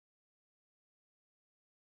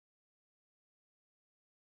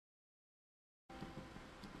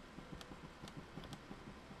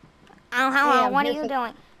Oh, Hey, hello, what are you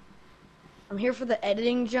doing? I'm here for the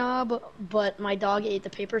editing job, but my dog ate the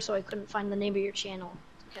paper, so I couldn't find the name of your channel.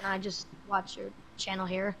 Can I just watch your channel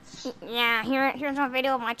here? Yeah, here's a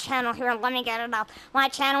video of my channel. Here, let me get it up. My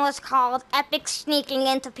channel is called Epic Sneaking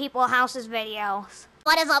Into People's Houses Videos.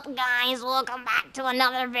 What is up, guys? Welcome back to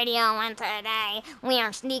another video, and today we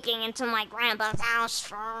are sneaking into my grandpa's house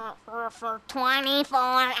for 24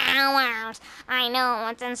 hours. I know,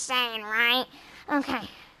 it's insane, right? Okay,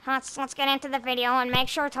 let's get into the video, and make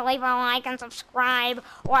sure to leave a like and subscribe,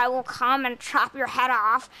 or I will come and chop your head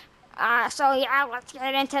off. So yeah, let's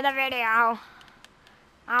get into the video.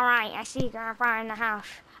 Alright, I see Grandpa in the house.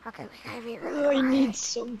 Okay, we gotta be really quiet. I need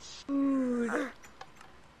some food.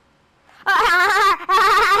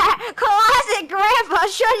 Classic Grandpa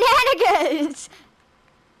shenanigans!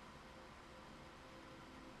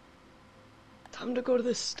 Time to go to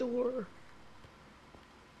the store.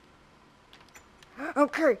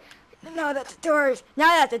 Okay, now that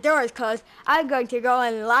the door is closed, I'm going to go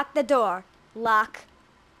and lock the door. Lock.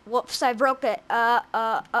 Whoops, I broke it.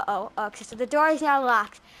 Okay, so the door is now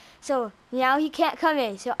locked. So now he can't come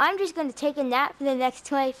in. So I'm just going to take a nap for the next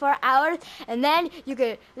 24 hours, and then you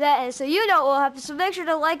can, so you know what will happen. So make sure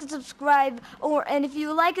to like and subscribe, and if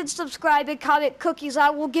you like and subscribe and comment cookies,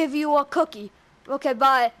 I will give you a cookie. Okay,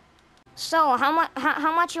 bye. So how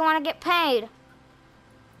much you want to get paid?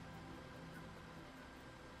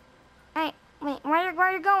 Hey, wait, where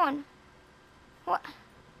are you going? What?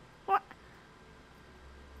 What?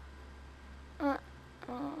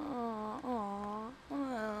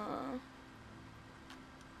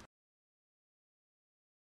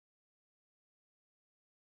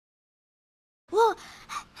 Well,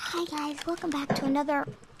 hi guys, welcome back to another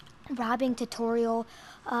robbing tutorial.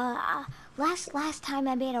 Last time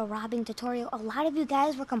I made a robbing tutorial, a lot of you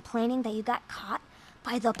guys were complaining that you got caught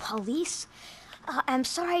by the police. I'm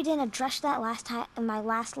sorry I didn't address that last time in my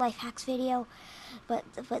last life hacks video, but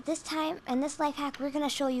this time in this life hack we're gonna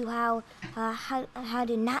show you how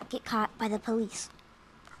to not get caught by the police.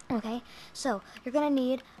 Okay, so you're gonna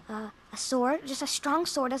need a sword, just a strong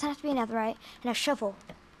sword, doesn't have to be netherite, and a shovel.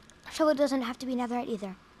 A shovel doesn't have to be netherite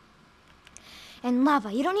either. And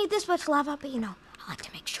lava. You don't need this much lava, but you know, I like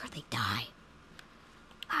to make sure they die.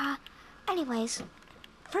 Anyways,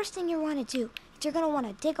 first thing you want to do is you're gonna want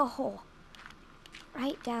to dig a hole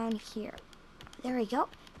right down here. There we go.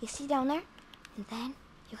 You see down there? And then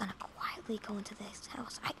you're gonna quietly go into this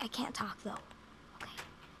house. I can't talk though. Okay.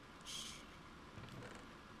 Shh.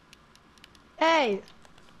 Hey!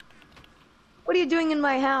 What are you doing in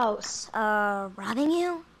my house? Robbing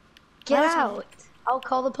you? Get out! I'll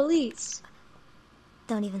call the police.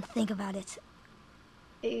 Don't even think about it.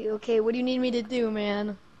 Hey, okay, what do you need me to do,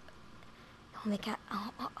 man? Oh my god.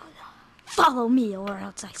 Oh. Follow me or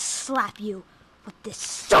else I slap you with this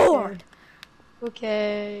sword.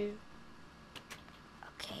 Okay.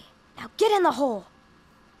 Okay. Now get in the hole.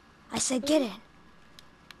 I said get in.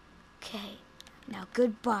 Okay. Now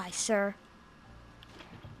goodbye, sir.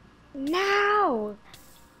 Now!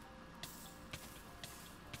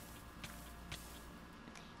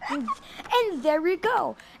 And there we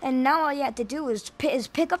go. And now all you have to do is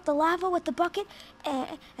pick up the lava with the bucket,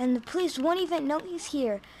 and the police won't even know he's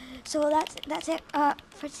here. So that's it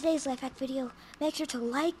for today's life hack video. Make sure to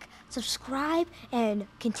like, subscribe, and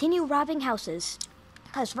continue robbing houses,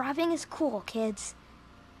 because robbing is cool, kids.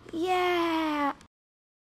 Yeah.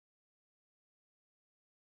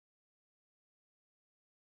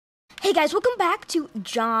 Hey guys, welcome back to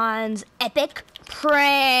John's Epic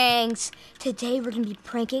Pranks. Today we're going to be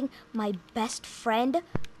pranking my best friend,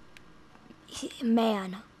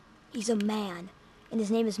 Man. He's a man, and his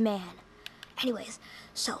name is Man. Anyways,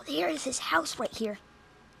 so here is his house right here.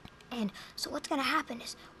 And so what's going to happen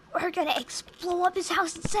is we're going to blow up his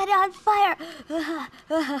house and set it on fire.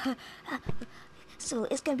 So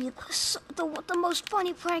it's going to be the most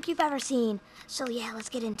funny prank you've ever seen. So yeah, let's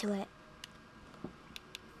get into it.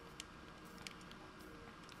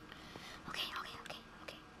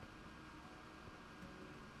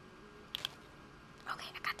 Okay,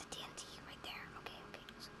 I got the TNT right there. Okay.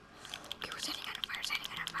 Okay, we're setting it on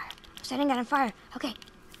fire. We're setting it on fire. Okay.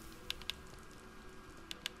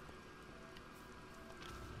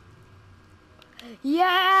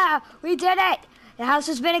 Yeah! We did it! The house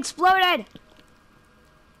has been exploded!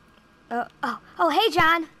 Oh, hey,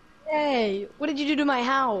 John. Hey, what did you do to my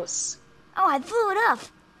house? Oh, I blew it up.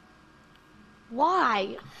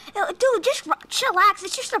 Why? Dude, just chillax.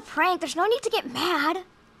 It's just a prank. There's no need to get mad.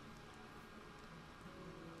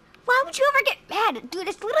 Why would you ever get mad? Dude,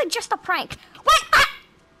 it's literally just a prank. Wait! Ah!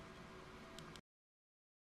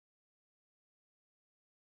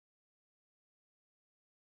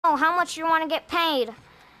 So, how much do you want to get paid?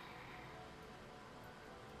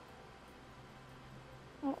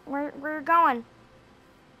 Where you going?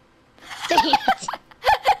 Dang it.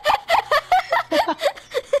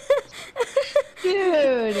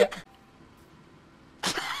 Dude.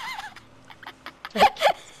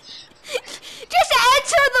 Just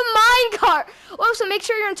enter the minecart! Also, make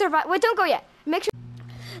sure you're in survival. Wait, don't go yet. Make sure.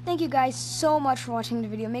 Thank you guys so much for watching the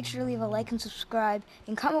video. Make sure to leave a like and subscribe,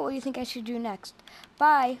 and comment what you think I should do next.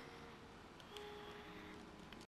 Bye.